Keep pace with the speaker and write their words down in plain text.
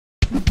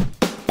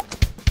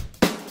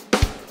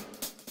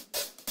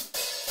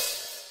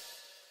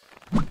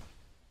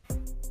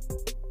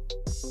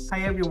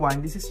Hi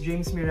everyone, this is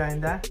James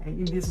Miranda, and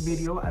in this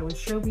video, I will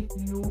share with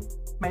you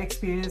my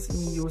experience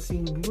in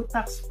using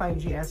Glutax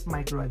 5Gs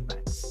Micro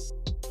Advance.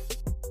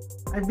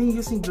 I've been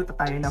using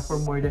Glutathione for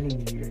more than a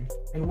year,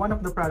 and one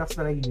of the products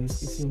that I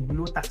use is in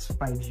Glutax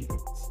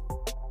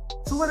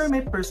 5Gs. So what are my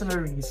personal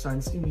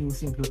reasons in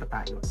using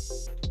Glutathione?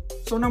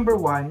 So number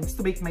one is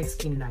to make my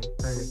skin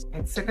lighter,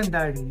 and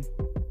secondary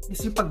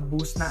is yung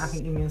pag-boost na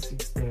aking immune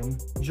system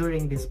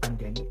during this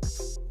pandemic.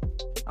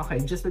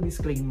 Okay, just a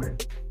disclaimer.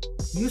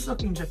 Use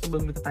of injectable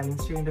glutathione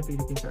here in the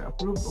Philippines are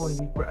approved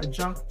only for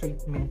adjunct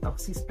treatment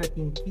of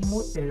cisplatin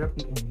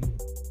chemotherapy only.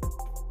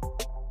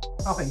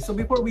 Okay, so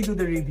before we do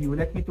the review,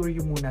 let me tour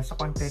you muna sa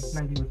content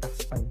ng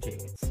Glutax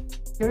 5Gs.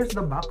 Here's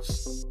the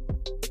box.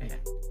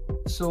 Ayan.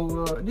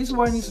 So, this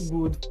one is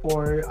good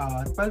for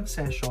 12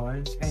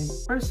 sessions, and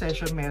per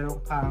session meron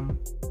kang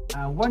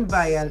 1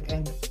 vial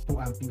and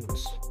 2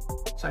 ampules.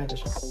 So, ito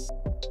siya.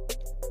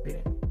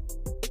 Ayan.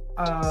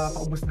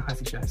 Paubos na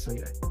kasi siya. So,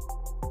 yan.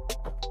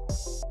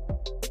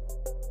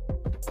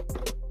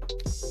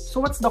 So,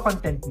 what's the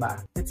content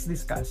ba? Let's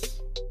discuss.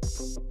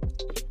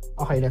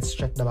 Okay, let's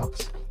check the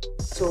box.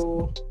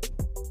 So,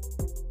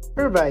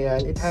 per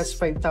vial, it has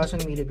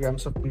 5,000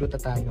 milligrams of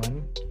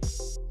glutathione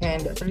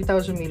and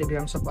 3,000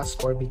 milligrams of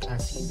ascorbic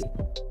acid.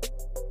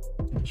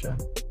 Yan siya.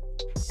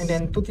 And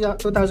then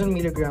 2,000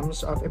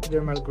 milligrams of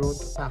epidermal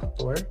growth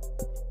factor,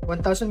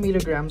 1,000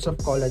 milligrams of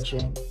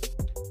collagen,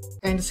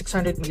 and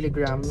 600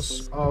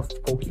 milligrams of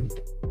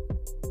CoQ10.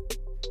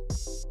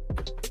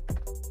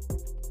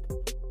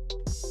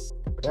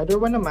 The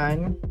other one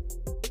naman,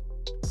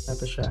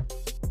 ito siya.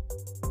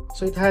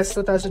 So it has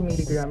 2,000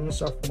 milligrams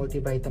of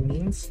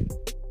multivitamins,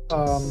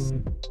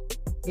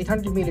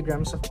 800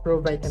 milligrams of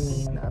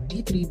provitamin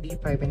B3,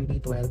 B5, and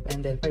B12,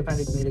 and then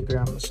 500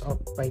 milligrams of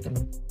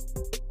vitamin.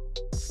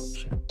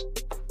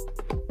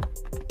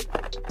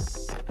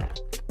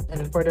 And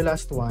then for the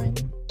last one,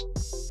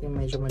 yung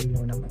medyo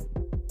malino naman.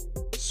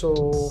 So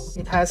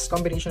it has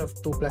combination of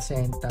 2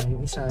 placenta.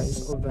 Yung isa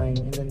is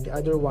ovine, and then the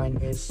other one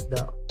is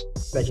the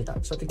vegetal.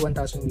 So tig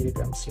 1,000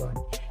 milligrams yon.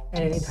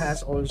 And then it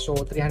has also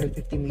 350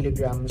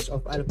 milligrams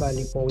of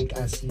alpha-lipoic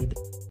acid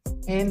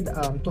and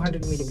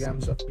 200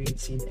 milligrams of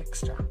grapeseed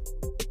extra.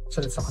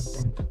 So that's the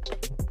content.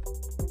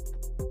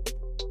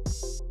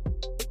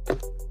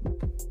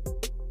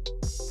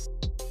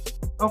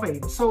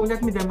 Okay, so let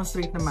me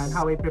demonstrate naman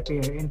how I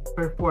prepare and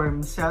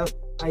perform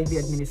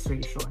self-IV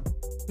administration.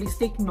 Please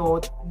take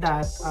note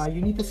that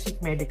you need to seek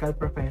medical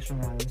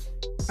professionals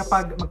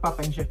kapag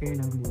magpapa-inject kayo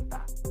ng gluta.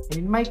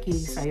 And in my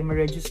case, I am a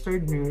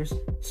registered nurse,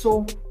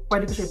 so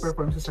pwede ko siya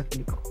i-perform sa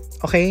sarili ko.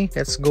 Okay,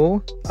 let's go.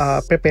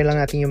 Prepare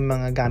lang natin yung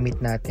mga gamit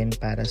natin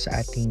para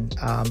sa ating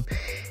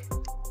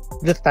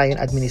glutathione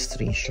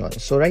administration.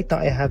 So right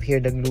now, I have here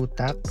the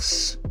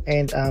Glutax,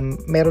 and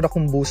meron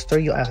akong booster,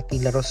 yung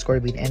ating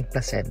laroscorbin and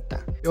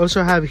placenta. We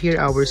also have here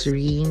our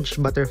syringe,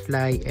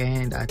 butterfly,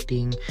 and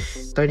ating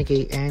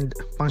tourniquet and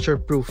puncture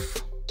proof.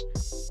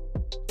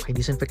 Okay,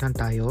 disinfect lang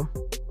tayo.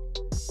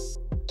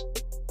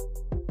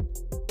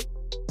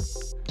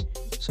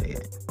 So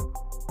yan.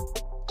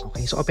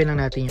 Okay, so open lang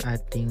natin yung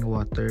ating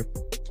water.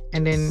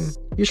 And then,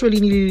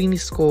 usually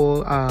nililinis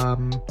ko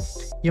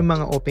yung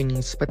mga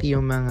openings, pati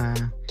yung mga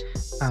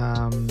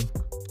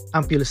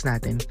ampules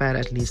natin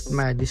para at least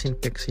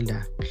ma-disinfect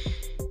sila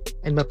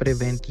and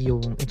ma-prevent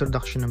yung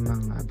introduction ng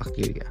mga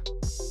bacteria.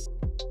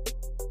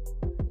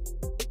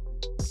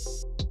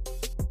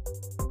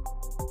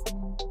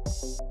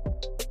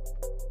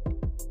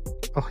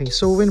 Okay,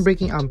 so when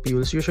breaking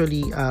ampules,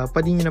 usually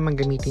pwede nyo naman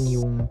gamitin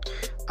yung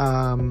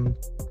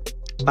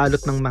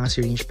balot ng mga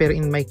syringe, pero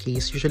in my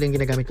case, usually ang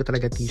ginagamit ko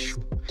talaga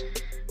tissue.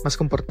 Mas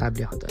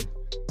komportable ako doon.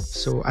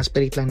 So,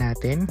 aspirate lang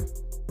natin.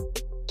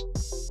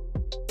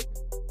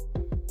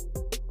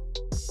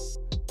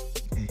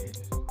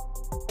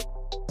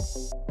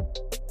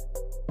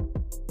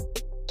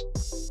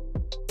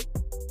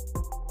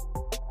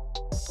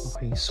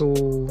 Okay, so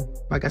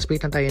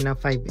mag-aspirate lang tayo ng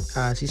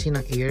 5 cc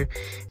ng air,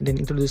 and then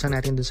introduce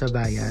natin dun sa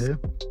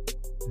vial.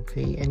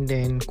 Okay, and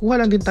then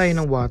kuha lang din tayo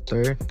ng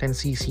water, 10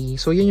 cc.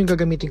 So yun yung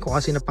gagamitin ko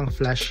kasi na pang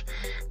flash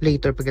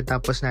later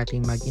pagkatapos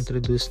natin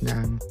mag-introduce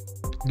ng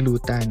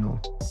gluta,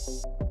 no?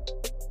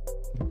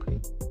 Okay.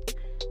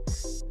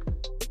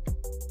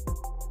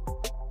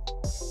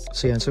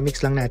 So yan, so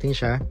mix lang natin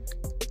siya.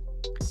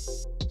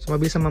 So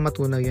mabilis na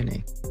mamatunaw yun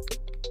eh.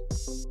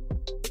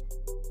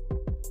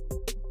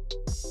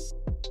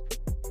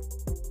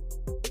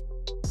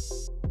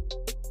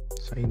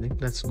 So I think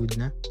that's good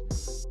na.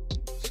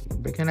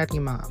 Break na natin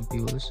yung mga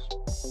ampules.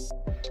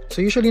 So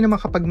usually naman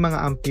kapag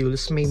mga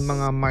ampules, may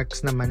mga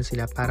marks naman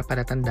sila para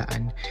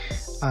tandaan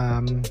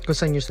kung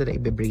saan nyo sila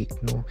i-break,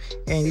 no?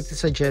 And it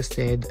is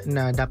suggested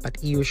na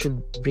dapat you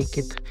should break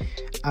it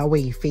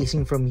away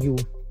facing from you,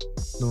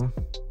 no?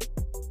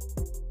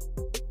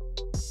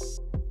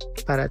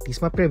 Para at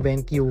least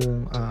ma-prevent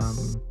yung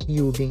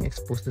you being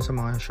exposed sa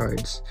mga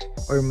shards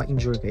or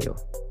ma-injure kayo.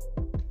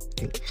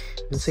 Okay.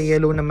 Dun sa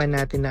yellow naman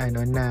natin na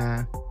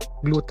na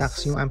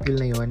Glutax, yung ampule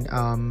na yun,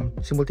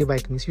 si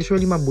multivitamins,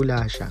 usually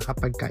mabula siya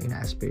kapag ka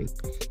ina-aspirate.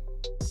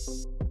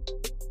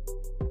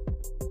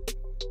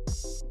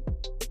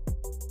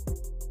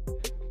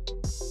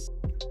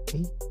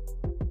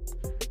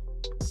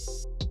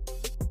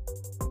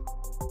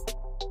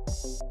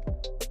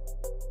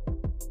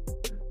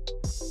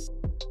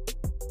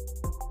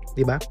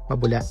 'Di ba?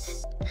 Mabula.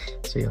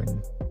 So, yun.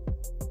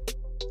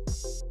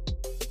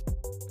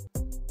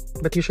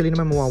 But usually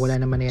naman mawawala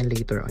naman na yan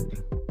later on.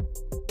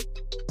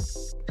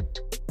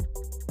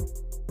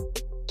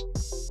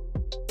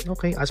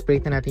 Okay,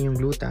 aspirate na natin yung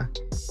gluta.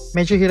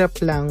 Medyo hirap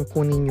lang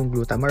kunin yung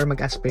gluta or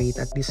mag-aspirate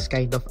at this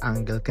kind of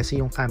angle kasi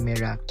yung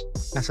camera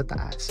nasa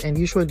taas. And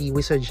usually,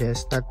 we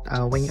suggest that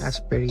when you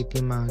aspirate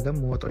yung mga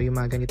gamot or yung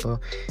mga ganito,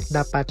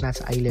 dapat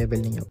nasa eye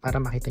level ninyo para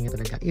makita nyo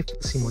talaga if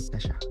smooth na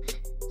siya.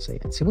 So,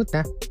 yan. Smooth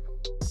na.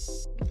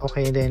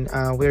 Okay, then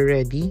we're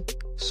ready.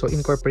 So,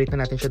 incorporate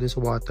na natin siya dun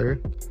sa water.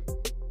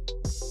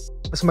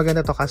 Mas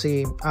maganda to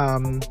kasi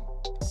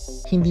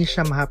hindi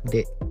siya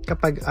mahapde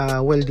kapag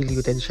well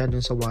diluted siya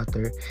dun sa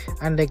water,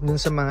 unlike dun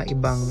sa mga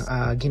ibang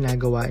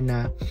ginagawa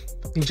na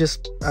you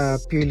just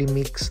purely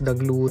mix the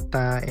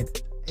gluta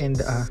and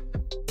the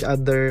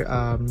other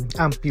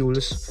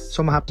ampules,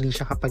 so mahapdi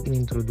siya kapag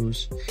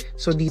in-introduce.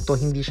 So dito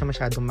hindi siya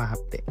masyadong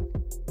mahapde.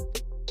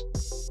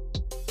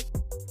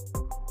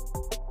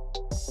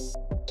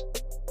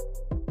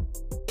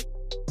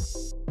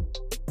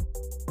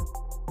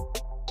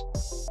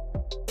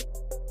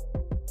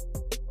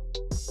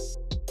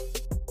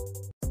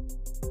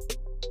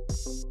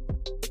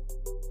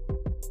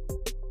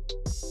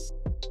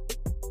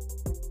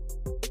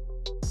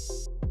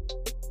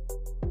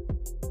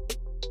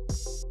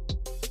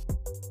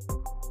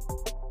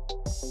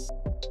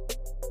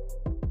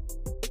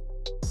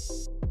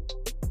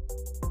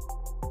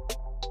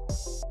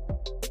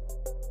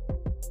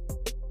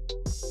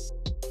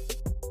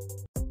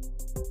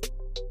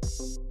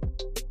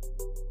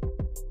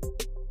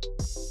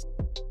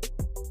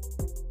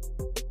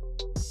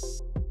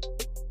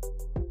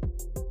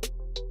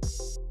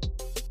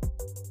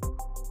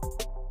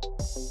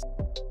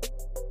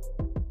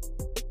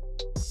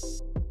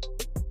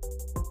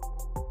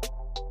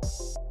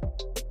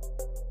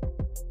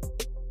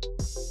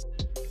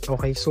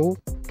 Okay, so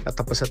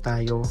tapos na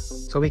tayo.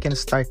 So we can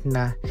start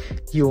na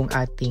yung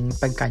ating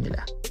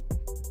pagkanula.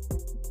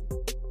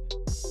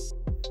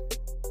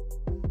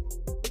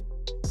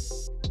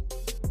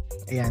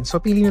 Ayan,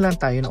 so pili na lang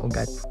tayo ng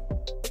ugat.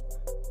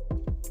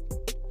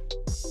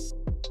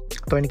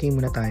 Tourniquet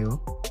muna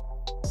tayo.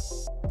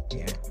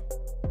 Ayan.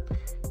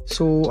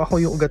 So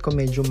ako yung ugat ko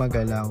medyo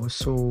magalaw.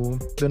 So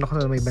doon ako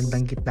na may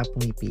bandang gitna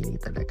pumipili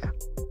talaga.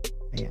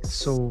 Ayan.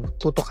 So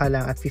tutok ka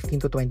lang at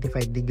 15 to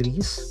 25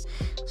 degrees.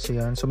 So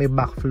yun. So may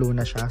backflow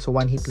na siya. So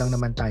one heat lang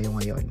naman tayo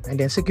ngayon.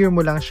 And then secure mo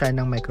lang siya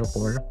ng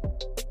micropore.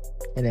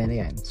 And then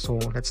ayan. So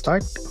let's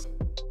start.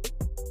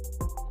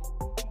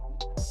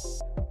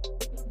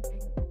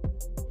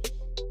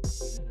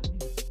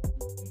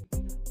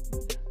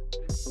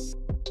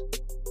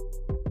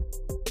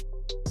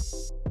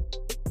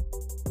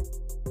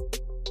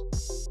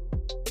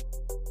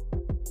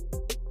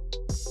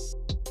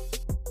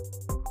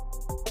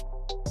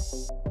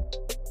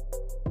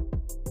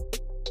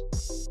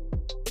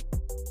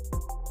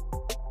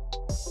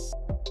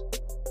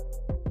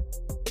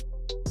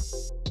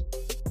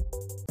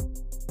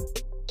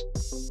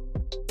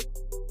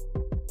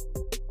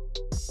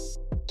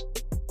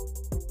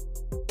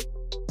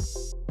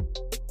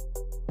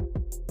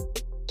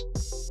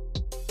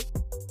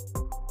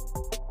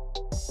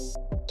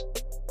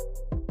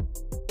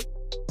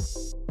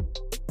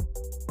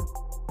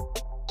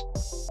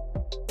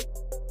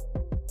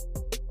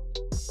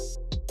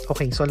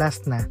 Okay, so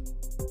last na.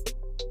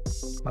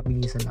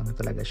 Mabilisan lang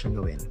talaga siyang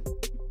gawin.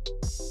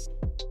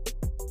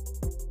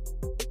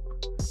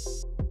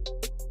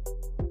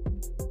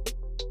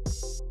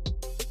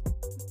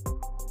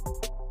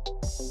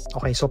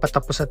 Okay, so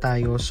patapos na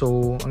tayo.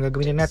 So, ang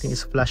gagawin na natin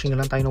is flushing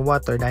na lang tayo ng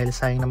water dahil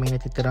sayang na may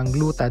natitirang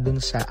gluta dun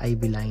sa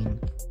IV line.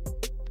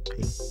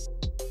 Okay.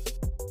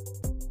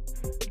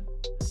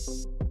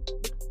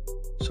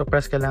 So,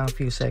 press ka lang a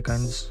few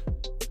seconds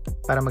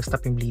para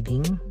mag-stop yung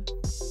bleeding.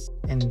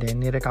 And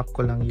then, ni-recap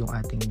ko lang yung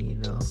ating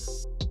needle.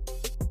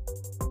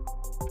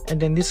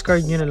 And then,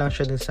 discard nyo na lang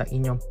siya dun sa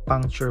inyong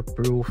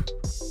puncture-proof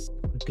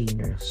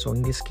container. So,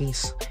 in this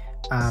case,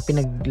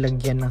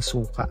 pinaglagyan ng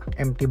suka.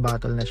 Empty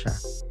bottle na siya.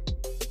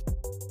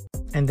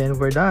 And then,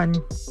 we're done.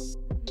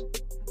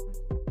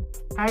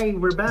 Hi,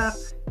 we're back!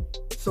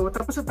 So,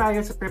 tapos na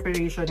tayo sa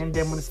preparation and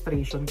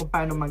demonstration kung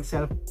paano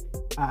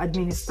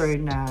mag-self-administer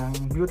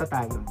ng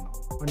glutathione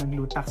o ng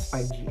Glutax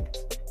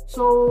 5Gs.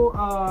 So,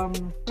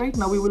 right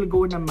now, we will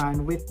go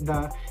naman with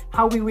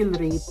how we will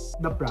rate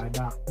the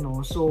product,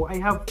 no? So, I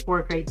have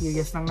 4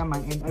 criteria lang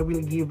naman and I will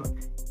give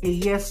a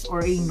yes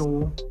or a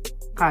no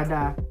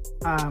kada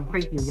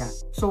criteria.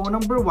 So,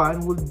 number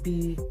 1 would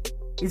be,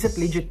 is it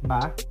legit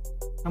ba?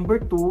 Number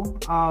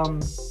 2,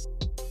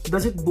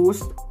 does it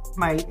boost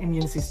my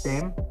immune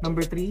system?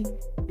 Number 3,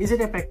 is it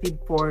effective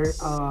for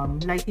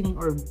lightening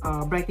or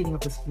brightening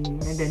of the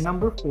skin? And then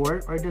number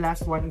 4, or the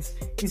last one, is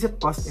it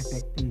cost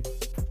effective?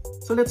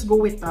 So let's go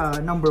with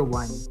number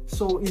 1.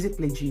 So is it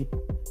legit?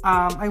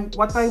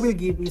 what I will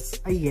give is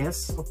a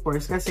yes, of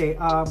course, kasi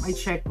I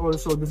check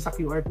also dun sa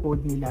QR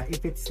code nila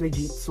if it's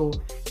legit. So,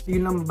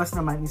 yung lumabas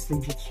naman is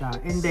legit siya.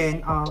 And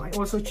then, I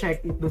also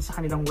checked it dun sa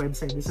kanilang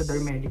website, dun sa their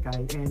medical,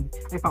 and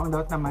I found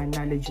out naman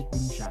na legit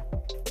din siya.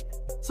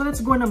 So,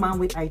 let's go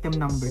naman with item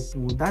number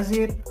 2. Does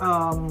it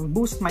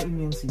boost my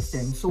immune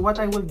system? So, what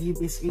I will give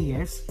is a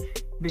yes,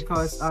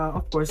 because,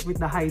 of course,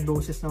 with the high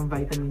doses ng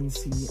vitamin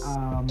C,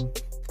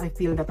 I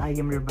feel that I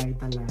am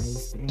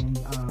revitalized, and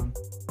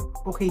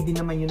okay din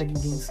naman yung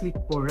nagiging sleep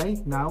ko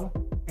right now,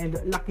 and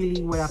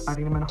luckily wala pa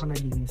rin naman ako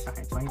nagiging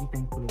sakit, so I'm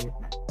thankful with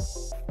that.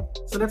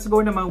 So let's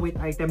go naman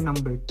with item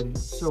number 3.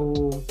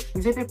 So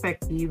is it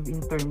effective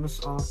in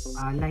terms of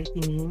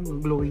lightening,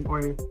 glowing,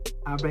 or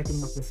brightening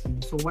of the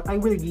skin? So what I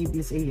will give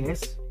is a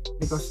yes,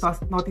 because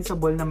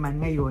noticeable naman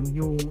ngayon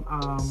yung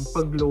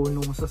pag-glow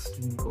nung sa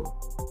skin ko.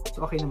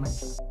 So okay naman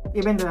siya.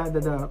 Even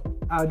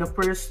the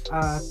first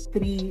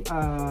 3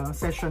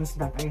 sessions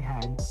that I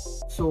had,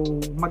 so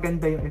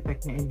maganda yung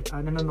effect niya, and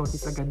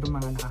nanonotice agad yung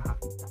mga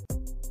nakakakita.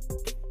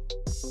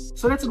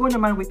 So let's go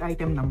naman with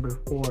item number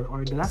 4,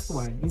 or the last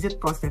one. Is it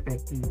cost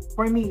effective?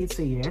 For me, it's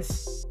a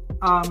yes.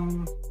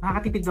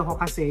 Nakakatipid ako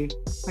kasi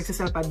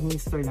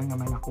nagsa-self-administer lang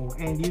naman ako,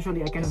 and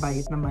usually I can buy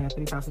it naman at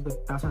 3,000 to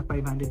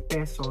 3,500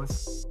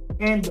 pesos.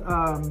 And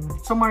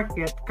sa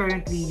market,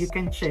 currently, you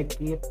can check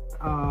it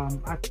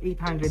at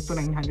 800 to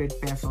 900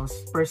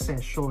 pesos per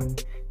session.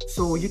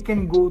 So you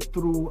can go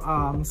through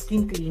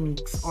skin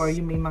clinics, or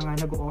you may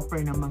mga nag-offer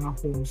ng mga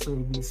home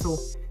service. So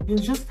you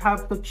just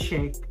have to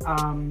check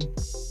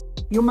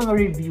yung mga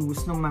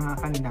reviews ng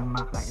mga kanilang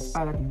mga clients,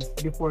 para at least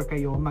before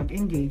kayo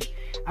mag-engage,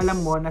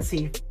 alam mo na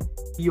safe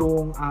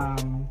yung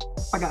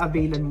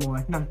pag-a-availan mo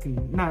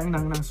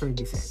ng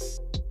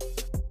services.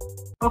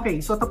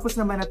 Okay, so tapos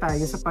naman na tayo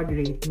sa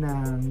pag-rate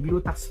ng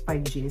Glutax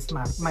 5Gs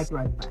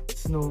Micro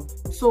Advance, no?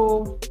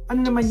 So,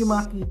 ano naman yung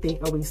mga key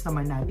takeaways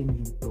naman natin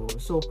dito?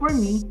 So, for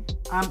me,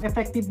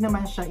 effective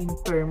naman siya in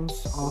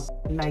terms of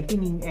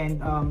lightening and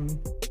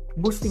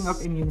boosting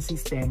of immune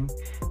system.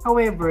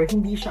 However,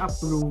 hindi siya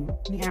approved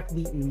ni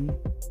FDA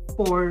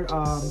for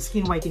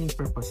skin whitening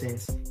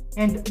purposes,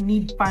 and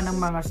need pa ng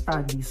mga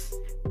studies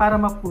para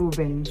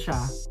ma-proven siya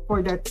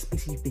for that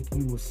specific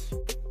use.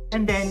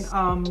 And then,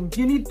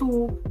 you need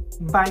to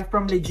buy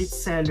from legit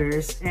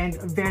sellers and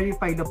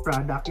verify the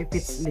product if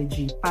it's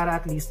legit, para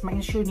at least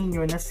ma-ensure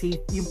ninyo na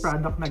safe yung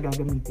product na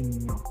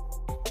gagamitin niyo.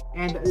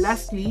 And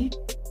lastly,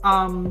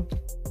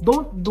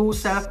 don't do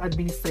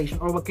self-administration,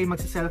 or wag kayo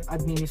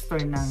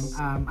magsa-self-administer ng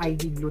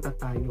IV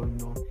Glutathione,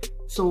 no?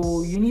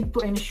 So, you need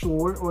to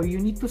ensure, or you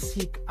need to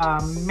seek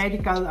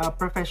medical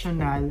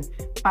professional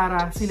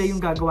para sila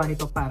yung gagawa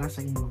nito para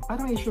sa inyo.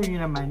 Para ma-ensure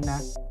nyo naman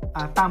na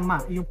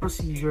tama yung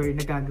procedure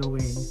na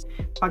gagawin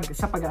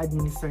sa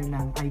pag-administer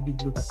ng IV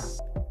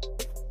Glutathione.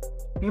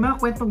 May mga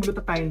kwentong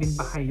glutathione din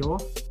ba kayo?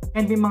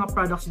 And may mga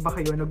products ba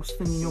kayo na gusto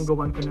ninyong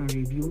gawan ko ng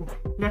review?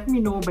 Let me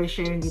know by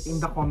sharing it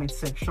in the comment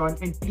section.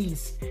 And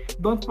please,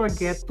 don't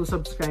forget to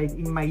subscribe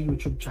in my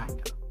YouTube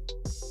channel.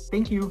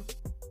 Thank you!